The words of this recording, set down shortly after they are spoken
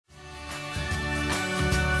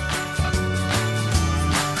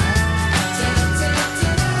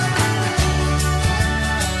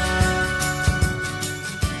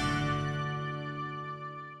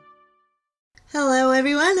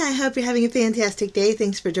hope you're having a fantastic day.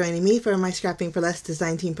 Thanks for joining me for my Scrapping for Less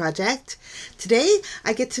design team project. Today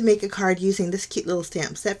I get to make a card using this cute little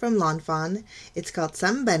stamp set from Lawn Fawn. It's called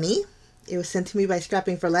Some Bunny. It was sent to me by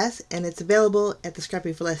Scrapping for Less and it's available at the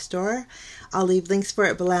Scrapping for Less store. I'll leave links for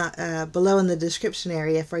it below in the description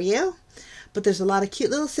area for you. But there's a lot of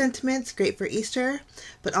cute little sentiments, great for Easter,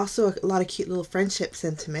 but also a lot of cute little friendship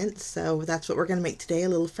sentiments. So that's what we're going to make today, a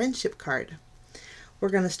little friendship card. We're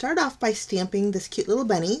going to start off by stamping this cute little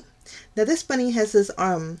bunny. Now this bunny has his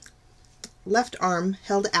left arm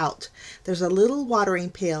held out. There's a little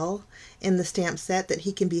watering pail in the stamp set that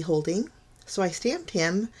he can be holding. So I stamped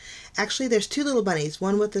him. Actually, there's two little bunnies,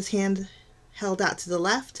 one with his hand held out to the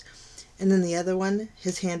left, and then the other one,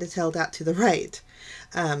 his hand is held out to the right.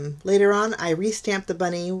 Later on, I restamped the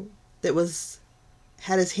bunny that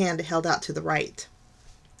had his hand held out to the right.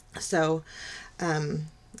 So,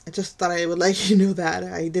 I just thought I would let you know that.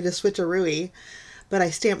 I did a switcheroo, but I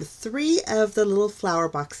stamped 3 of the little flower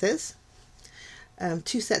boxes,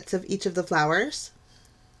 2 sets of each of the flowers,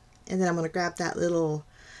 and then I'm going to grab that little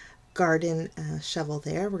garden shovel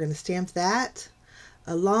there. We're going to stamp that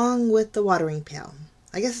along with the watering pail.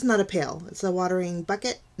 I guess it's not a pail, it's a watering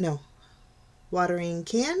bucket. No, watering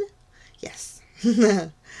can? Yes.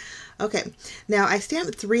 Okay, now I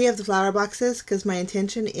stamped 3 of the flower boxes because my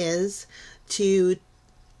intention is to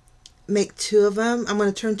make 2 of them. I'm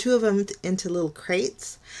going to turn 2 of them into little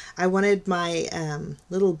crates. I wanted my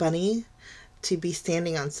little bunny to be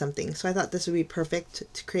standing on something, so I thought this would be perfect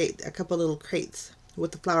to create a couple little crates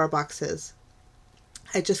with the flower boxes.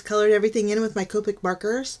 I just colored everything in with my Copic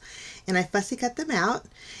markers and I fussy cut them out,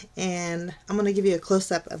 and I'm going to give you a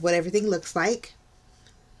close-up of what everything looks like.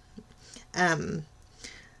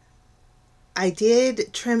 I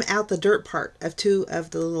did trim out the dirt part of 2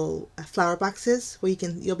 of the little flower boxes where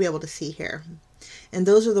you'll be able to see here. And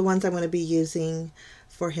those are the ones I'm going to be using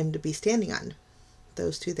for him to be standing on.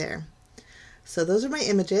 Those 2 there. So those are my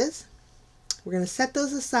images. We're going to set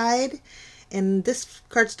those aside. And this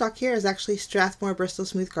cardstock here is actually Strathmore Bristol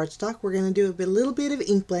Smooth cardstock. We're going to do a little bit of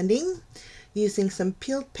ink blending using some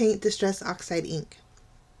Peeled Paint Distress Oxide ink.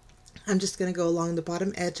 I'm just going to go along the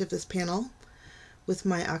bottom edge of this panel with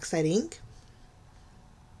my oxide ink.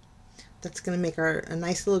 That's going to make a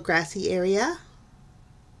nice little grassy area.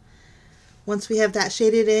 Once we have that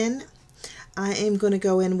shaded in, I am going to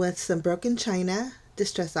go in with some Broken China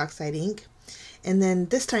Distress Oxide ink. And then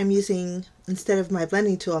this time instead of my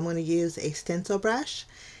blending tool, I'm going to use a stencil brush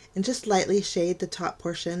and just lightly shade the top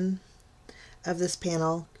portion of this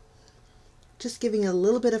panel, just giving it a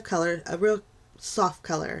little bit of color, a real soft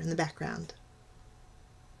color in the background.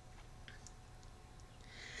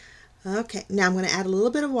 Okay, now I'm going to add a little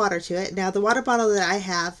bit of water to it. Now the water bottle that I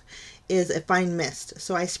have is a fine mist,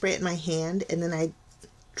 so I spray it in my hand and then I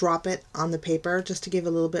drop it on the paper just to give a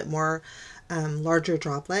little bit more larger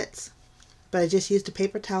droplets. But I just used a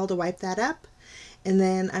paper towel to wipe that up. And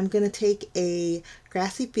then I'm going to take a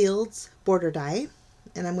Grassy Fields border die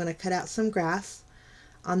and I'm going to cut out some grass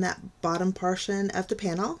on that bottom portion of the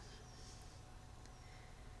panel.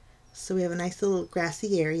 So we have a nice little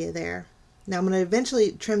grassy area there. Now I'm going to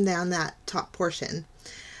eventually trim down that top portion,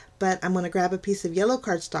 but I'm going to grab a piece of yellow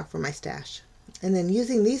cardstock from my stash. And then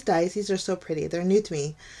using these dies, these are so pretty. They're new to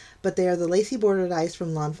me, but they are the Lacy Border dies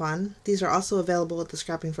from Lawn Fawn. These are also available at the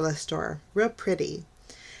Scrapping for Less store. Real pretty.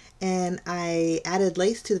 And I added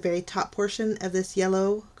lace to the very top portion of this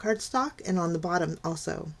yellow cardstock and on the bottom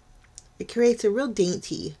also. It creates a real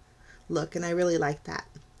dainty look and I really like that.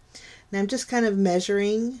 Now I'm just kind of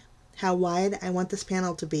measuring how wide I want this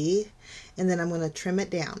panel to be, and then I'm going to trim it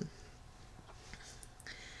down.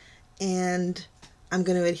 And I'm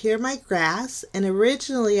going to adhere my grass, and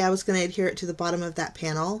originally I was going to adhere it to the bottom of that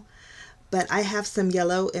panel, but I have some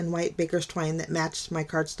yellow and white baker's twine that matched my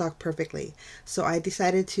cardstock perfectly. So I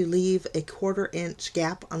decided to leave a 1/4 inch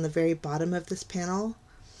gap on the very bottom of this panel.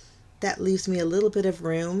 That leaves me a little bit of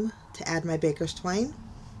room to add my baker's twine.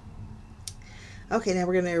 Okay, now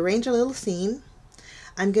we're going to arrange a little scene.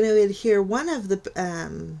 I'm going to adhere one of the,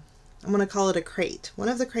 I'm going to call it a crate, one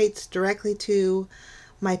of the crates directly to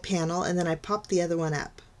my panel, and then I pop the other one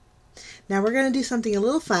up. Now we're going to do something a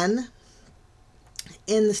little fun.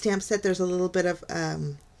 In the stamp set there's a little bit of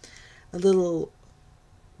a little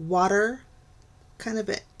water kind of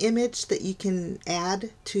an image that you can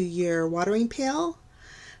add to your watering pail.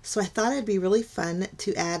 So I thought it'd be really fun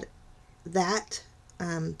to add that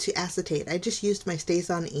to acetate. I just used my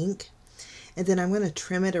StazOn ink. And then I'm going to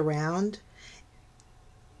trim it around,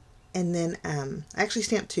 and then I actually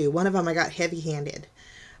stamped 2. One of them I got heavy-handed,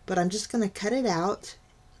 but I'm just going to cut it out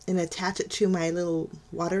and attach it to my little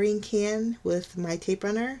watering can with my tape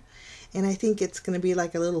runner, And I think it's going to be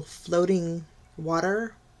like a little floating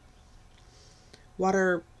water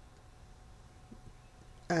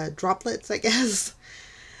droplets, I guess.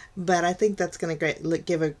 But I think that's going to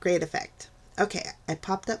give a great effect. Okay, I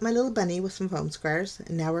popped up my little bunny with some foam squares,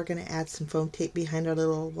 and now we're going to add some foam tape behind our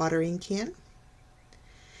little watering can.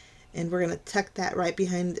 And we're going to tuck that right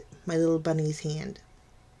behind my little bunny's hand.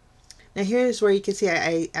 Now here's where you can see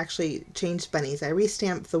I actually changed bunnies. I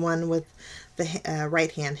restamped the one with the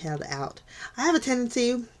right hand held out. I have a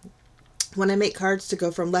tendency when I make cards to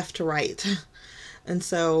go from left to right. And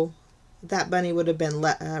so that bunny would have been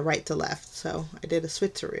right to left. So I did a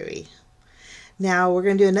switcheroo. Now we're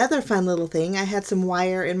going to do another fun little thing. I had some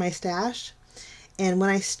wire in my stash. And when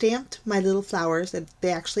I stamped my little flowers,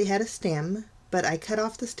 they actually had a stem. But I cut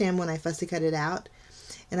off the stem when I fussy cut it out.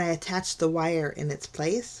 And I attached the wire in its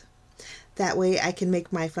place. That way I can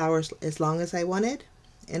make my flowers as long as I wanted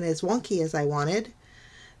and as wonky as I wanted.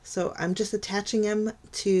 So I'm just attaching them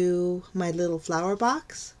to my little flower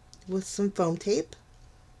box with some foam tape.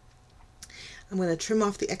 I'm going to trim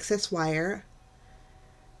off the excess wire,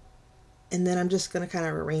 and then I'm just going to kind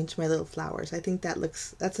of arrange my little flowers. I think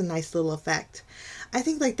that's a nice little effect. I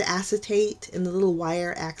think like the acetate and the little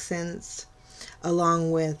wire accents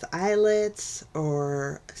along with eyelets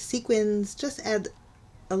or sequins just add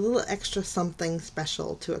a little extra something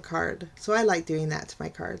special to a card. So I like doing that to my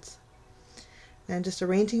cards. And I'm just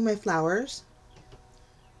arranging my flowers,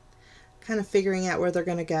 kind of figuring out where they're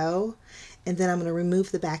going to go, and then I'm going to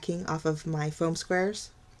remove the backing off of my foam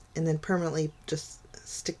squares and then permanently just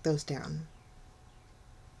stick those down.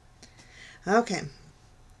 Okay,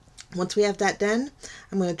 once we have that done,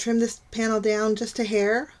 I'm going to trim this panel down just a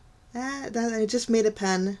hair. I just made a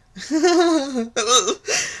pun.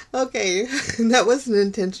 Okay, that wasn't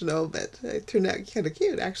intentional, but it turned out kind of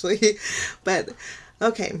cute actually. But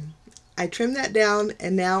okay, I trimmed that down,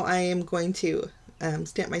 and now I am going to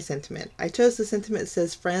stamp my sentiment. I chose the sentiment that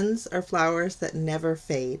says friends are flowers that never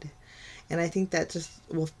fade, and I think that just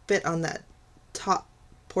will fit on that top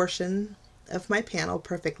portion of my panel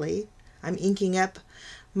perfectly. I'm inking up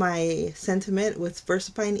my sentiment with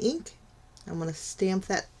VersaFine ink. I'm going to stamp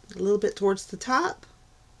that a little bit towards the top,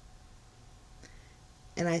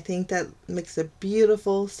 and I think that makes a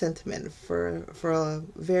beautiful sentiment for a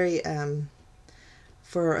very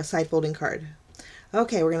for a side folding card.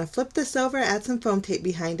 Okay, we're going to flip this over, add some foam tape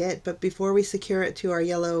behind it, but before we secure it to our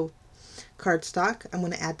yellow cardstock, I'm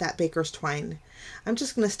going to add that baker's twine. I'm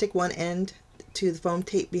just going to stick one end to the foam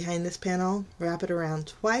tape behind this panel, wrap it around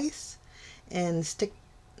twice, and stick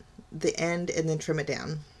the end and then trim it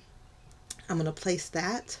down. I'm going to place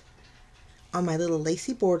that on my little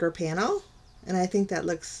lacy border panel, and I think that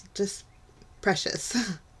looks just precious.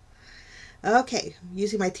 Okay,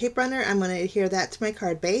 using my tape runner, I'm going to adhere that to my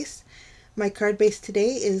card base. My card base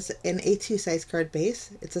today is an A2 size card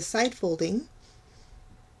base. It's a side folding,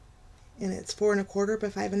 and it's 4 1/4 by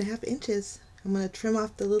 5 1/2 inches. I'm going to trim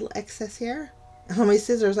off the little excess here. On my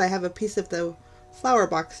scissors, I have a piece of the flower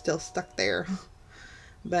box still stuck there,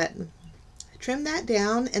 but trim that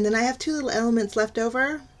down, and then I have 2 little elements left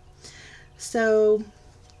over. So,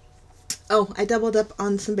 I doubled up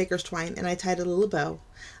on some baker's twine and I tied a little bow.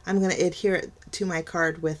 I'm going to adhere it to my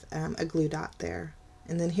card with a glue dot there.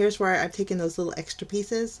 And then here's where I've taken those little extra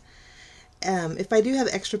pieces. If I do have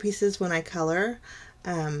extra pieces when I color,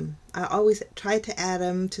 I always try to add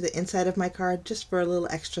them to the inside of my card just for a little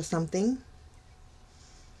extra something.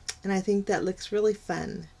 And I think that looks really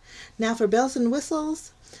fun. Now for bells and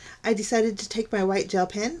whistles, I decided to take my white gel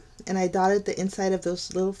pen and I dotted the inside of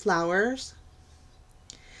those little flowers.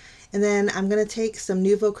 And then I'm going to take some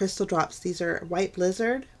Nuvo crystal drops. These are white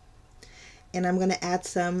blizzard. And I'm going to add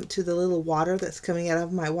some to the little water that's coming out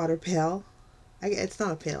of my water pail. It's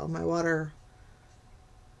not a pail, my water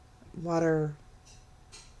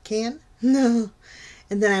can? No.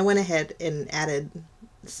 And then I went ahead and added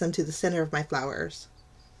some to the center of my flowers.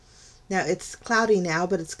 Now it's cloudy now,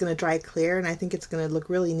 but it's going to dry clear, and I think it's going to look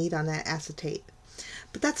really neat on that acetate.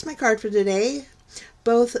 But that's my card for today.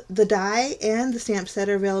 Both the die and the stamp set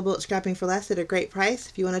are available at Scrapping for Less at a great price.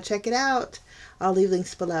 If you want to check it out, I'll leave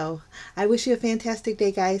links below. I wish you a fantastic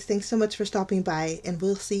day, guys. Thanks so much for stopping by, and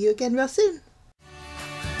we'll see you again real soon.